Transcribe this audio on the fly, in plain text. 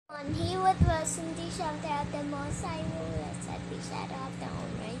And he would recently shout out the most high ruler said we shout out the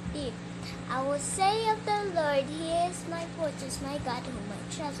Almighty. I will say of the Lord, He is my fortress, my God, whom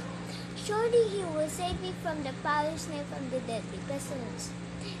I trust. Surely He will save me from the fowler's snare, from the deadly pestilence.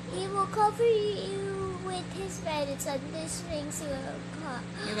 He will cover you with His feathers, under His wings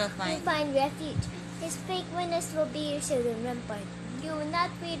you will find refuge. His faithfulness will be your shield and rampart. You will not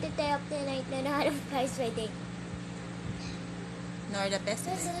fear the terror of the night, nor the harm of flies by day, nor the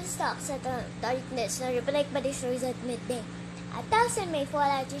pestilence. the stalks at the darkness, nor the plague by the shores at midday. 1,000 may fall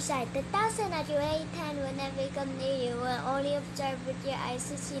at your side, 1,000 at your right hand will never come near you. You will only observe with your eyes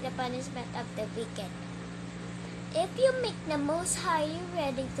to see the punishment of the wicked. If you make the Most High your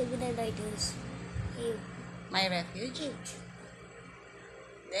ready to be the Lord who's My refuge.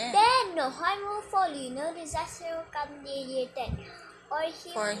 Then no harm will follow you, no disaster will come near your tent.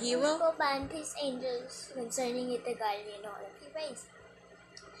 For he will command his angels concerning you to guard you in all of your ways.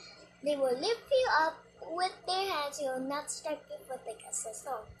 They will lift you up with their hands, you will not strike your foot against a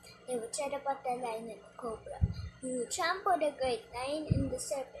stone. They will tread upon the lion and the cobra. You will trample the great lion and the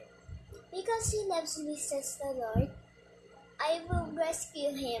serpent. Because he loves me, says the Lord, I will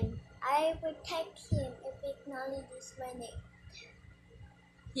rescue him. I will protect him if he acknowledges my name.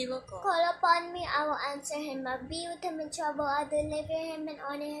 He will call upon me, I will answer him. I'll be with him in trouble. I'll deliver him and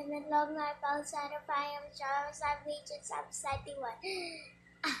honor him and love my I'll satisfy him. Shall I salvation, Psalm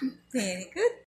 91. Very good.